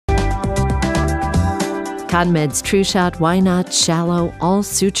CONMED's TruShot Why Not Shallow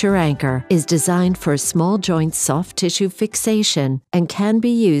All-Suture Anchor is designed for small joint soft tissue fixation and can be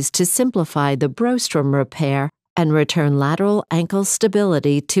used to simplify the Brostrom Repair and return lateral ankle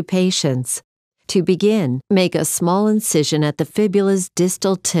stability to patients. To begin, make a small incision at the fibula's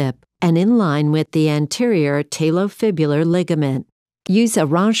distal tip and in line with the anterior talofibular ligament. Use a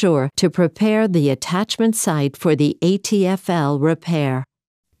rongeur to prepare the attachment site for the ATFL repair.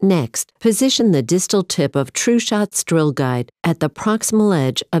 Next, position the distal tip of TruShot's drill guide at the proximal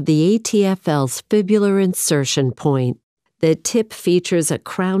edge of the ATFL's fibular insertion point. The tip features a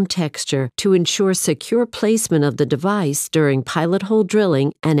crown texture to ensure secure placement of the device during pilot hole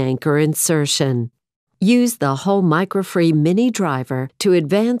drilling and anchor insertion. Use the hole microfree mini driver to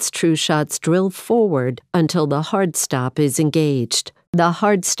advance TruShot's drill forward until the hard stop is engaged. The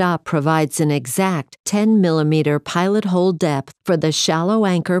hard stop provides an exact 10 mm pilot hole depth for the shallow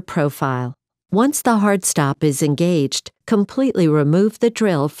anchor profile. Once the hard stop is engaged, completely remove the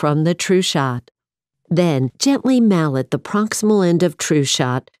drill from the TruShot. Then, gently mallet the proximal end of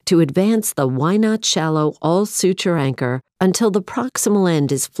TruShot to advance the Why Not Shallow All-Suture Anchor until the proximal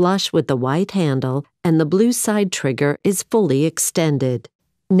end is flush with the white handle and the blue side trigger is fully extended.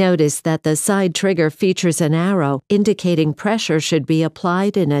 Notice that the side trigger features an arrow indicating pressure should be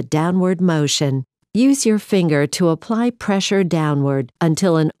applied in a downward motion. Use your finger to apply pressure downward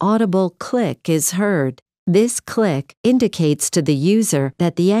until an audible click is heard. This click indicates to the user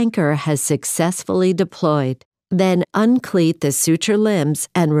that the anchor has successfully deployed. Then uncleat the suture limbs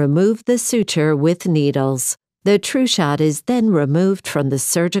and remove the suture with needles. The TruShot is then removed from the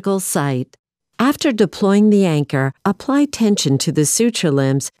surgical site. After deploying the anchor, apply tension to the suture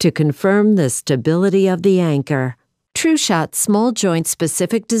limbs to confirm the stability of the anchor. TruShot's small joint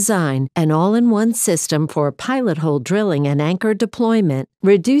specific design and all-in-one system for pilot hole drilling and anchor deployment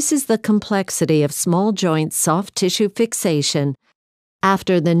reduces the complexity of small joint soft tissue fixation.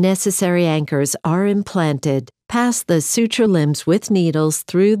 After the necessary anchors are implanted, pass the suture limbs with needles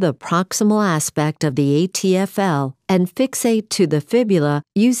through the proximal aspect of the ATFL and fixate to the fibula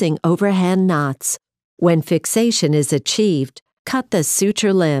using overhand knots. When fixation is achieved, cut the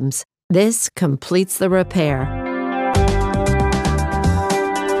suture limbs. This completes the repair.